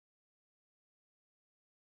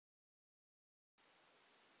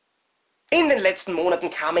In den letzten Monaten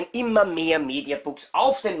kamen immer mehr Mediabooks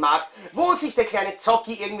auf den Markt, wo sich der kleine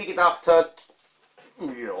Zocki irgendwie gedacht hat,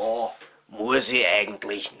 ja, muss ich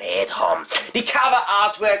eigentlich nicht haben. Die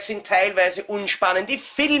Cover-Artworks sind teilweise unspannend, die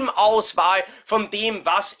Filmauswahl von dem,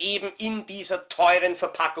 was eben in dieser teuren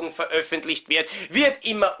Verpackung veröffentlicht wird, wird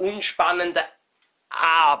immer unspannender,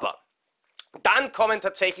 aber dann kommen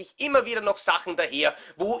tatsächlich immer wieder noch Sachen daher,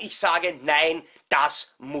 wo ich sage, nein,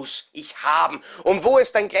 das muss ich haben. Und wo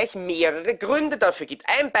es dann gleich mehrere Gründe dafür gibt.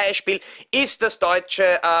 Ein Beispiel ist das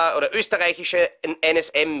deutsche oder österreichische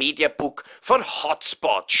NSM Mediabook von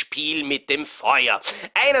Hotspot, Spiel mit dem Feuer.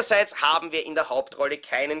 Einerseits haben wir in der Hauptrolle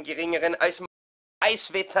keinen geringeren als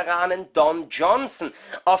Veteranen Don Johnson.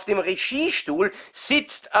 Auf dem Regiestuhl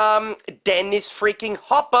sitzt Dennis freaking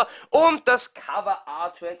Hopper und das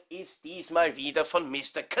Cover-Artwork ist diesmal wieder von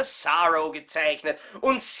Mr. Casaro gezeichnet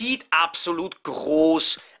und sieht absolut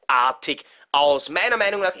großartig aus. Meiner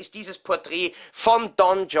Meinung nach ist dieses Porträt von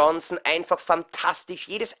Don Johnson einfach fantastisch.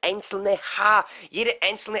 Jedes einzelne Haar, jede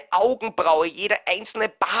einzelne Augenbraue, jeder einzelne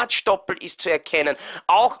Bartstoppel ist zu erkennen.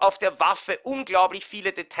 Auch auf der Waffe unglaublich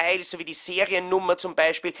viele Details, so wie die Seriennummer zum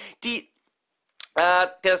Beispiel,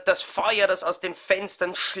 das Feuer, das aus den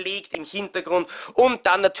Fenstern schlägt im Hintergrund und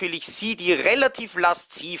dann natürlich sie, die relativ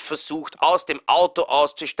lasziv versucht, aus dem Auto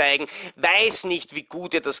auszusteigen, weiß nicht, wie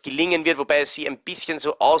gut ihr das gelingen wird, wobei sie ein bisschen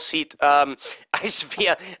so aussieht, als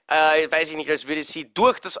wäre, weiß ich nicht, als würde sie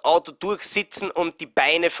durch das Auto durchsitzen und die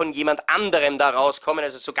Beine von jemand anderem da rauskommen,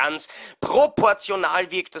 also so ganz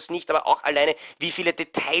proportional wirkt das nicht, aber auch alleine, wie viele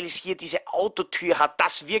Details hier diese Autotür hat,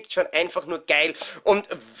 das wirkt schon einfach nur geil und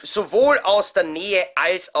sowohl aus der Nähe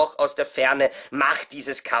als auch aus der Ferne macht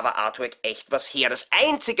dieses Cover-Artwork echt was her. Das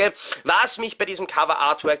Einzige, was mich bei diesem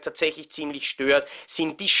Cover-Artwork tatsächlich ziemlich stört,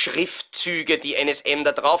 sind die Schriftzüge, die NSM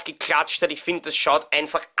da drauf geklatscht hat. Ich finde, das schaut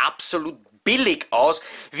einfach absolut billig aus,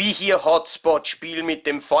 wie hier Hotspot, Spiel mit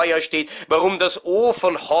dem Feuer steht. Warum das O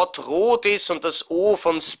von Hot rot ist und das O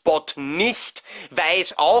von Spot nicht,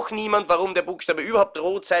 weiß auch niemand. Warum der Buchstabe überhaupt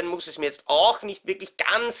rot sein muss, ist mir jetzt auch nicht wirklich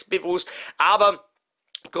ganz bewusst, aber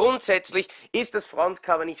grundsätzlich ist das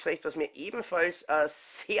Frontcover nicht schlecht. Was mir ebenfalls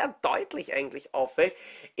sehr deutlich eigentlich auffällt,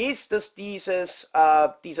 ist, dass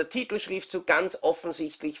dieser Titelschriftzug ganz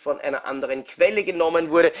offensichtlich von einer anderen Quelle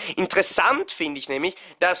genommen wurde. Interessant finde ich nämlich,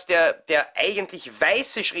 dass der eigentlich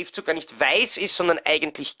weiße Schriftzug gar nicht weiß ist, sondern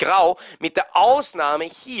eigentlich grau, mit der Ausnahme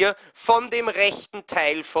hier von dem rechten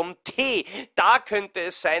Teil vom T. Da könnte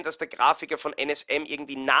es sein, dass der Grafiker von NSM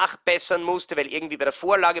irgendwie nachbessern musste, weil irgendwie bei der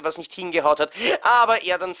Vorlage was nicht hingehaut hat, aber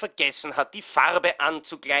er dann vergessen hat, die Farbe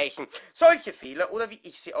anzugleichen. Solche Fehler, oder wie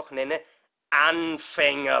ich sie auch nenne,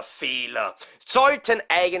 Anfängerfehler, sollten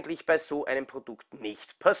eigentlich bei so einem Produkt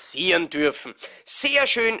nicht passieren dürfen. Sehr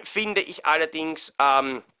schön finde ich allerdings,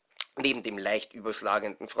 neben dem leicht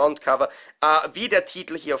überschlagenden Frontcover, wie der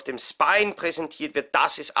Titel hier auf dem Spine präsentiert wird,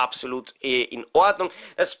 das ist absolut in Ordnung.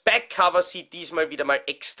 Das Backcover sieht diesmal wieder mal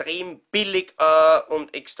extrem billig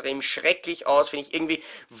und extrem schrecklich aus, finde ich. Irgendwie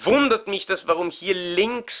wundert mich das, warum hier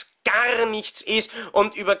links gar nichts ist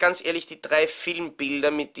und über, ganz ehrlich, die 3 Filmbilder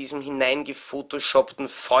mit diesem hineingefotoshoppten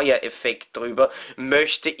Feuereffekt drüber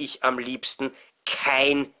möchte ich am liebsten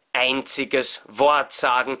kein einziges Wort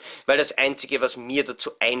sagen, weil das Einzige, was mir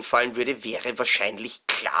dazu einfallen würde, wäre wahrscheinlich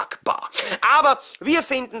klagbar. Aber wir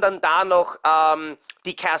finden dann da noch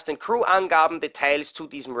die Cast- and Crew-Angaben, Details zu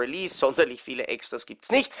diesem Release, sonderlich viele Extras gibt es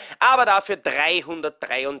nicht, aber dafür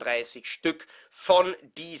 333 Stück von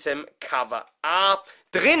diesem Cover A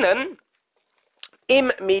drinnen.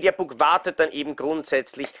 Im Mediabook wartet dann eben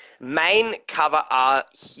grundsätzlich mein Cover A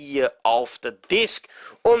hier auf der Disc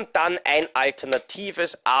und dann ein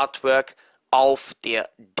alternatives Artwork auf der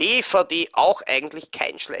DVD, auch eigentlich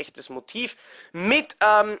kein schlechtes Motiv, mit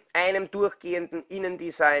einem durchgehenden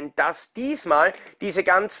Innendesign, das diesmal diese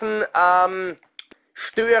ganzen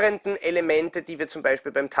störenden Elemente, die wir zum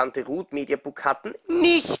Beispiel beim Tante Ruth Mediabook hatten,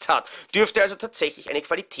 nicht hat. Dürfte also tatsächlich eine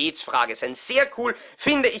Qualitätsfrage sein. Sehr cool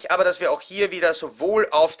finde ich aber, dass wir auch hier wieder sowohl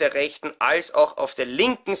auf der rechten als auch auf der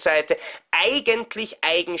linken Seite eigentlich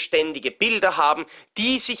eigenständige Bilder haben,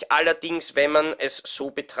 die sich allerdings, wenn man es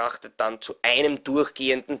so betrachtet, dann zu einem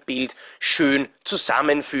durchgehenden Bild schön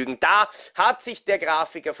zusammenfügen. Da hat sich der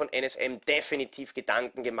Grafiker von NSM definitiv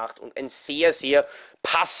Gedanken gemacht und ein sehr, sehr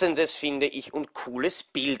passendes, finde ich, und cooles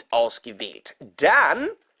Bild ausgewählt. Dann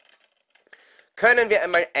können wir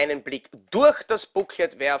einmal einen Blick durch das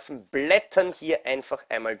Booklet werfen, blättern hier einfach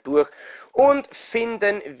einmal durch und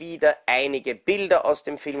finden wieder einige Bilder aus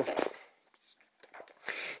dem Film.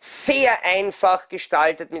 sehr einfach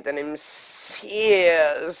gestaltet mit einem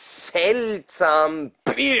sehr seltsam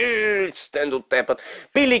billig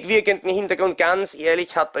wirkenden Hintergrund. Ganz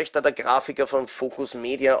ehrlich, hat euch da der Grafiker von Focus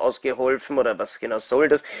Media ausgeholfen oder was genau soll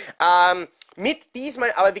das? Mit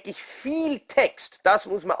diesmal aber wirklich viel Text, das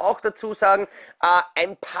muss man auch dazu sagen.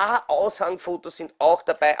 Ein paar Aushangfotos sind auch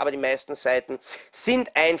dabei, aber die meisten Seiten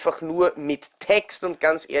sind einfach nur mit Text und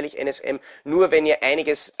ganz ehrlich, NSM, nur wenn ihr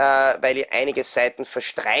weil ihr einige Seiten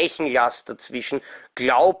verstreichen lasst dazwischen,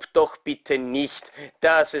 glaubt doch bitte nicht,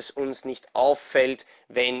 dass es uns nicht auffällt,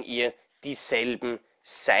 wenn ihr dieselben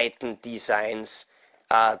Seitendesigns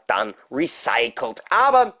dann recycelt.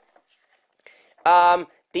 Aber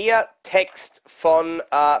der Text von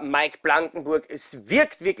Mike Blankenburg, es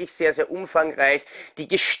wirkt wirklich sehr, sehr umfangreich. Die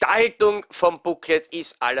Gestaltung vom Booklet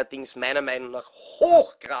ist allerdings meiner Meinung nach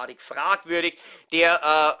hochgradig fragwürdig.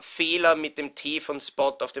 Der Fehler mit dem T von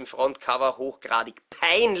Spot auf dem Frontcover hochgradig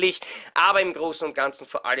peinlich, aber im Großen und Ganzen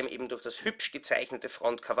vor allem eben durch das hübsch gezeichnete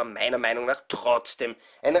Frontcover meiner Meinung nach trotzdem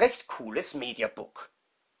ein recht cooles Mediabook.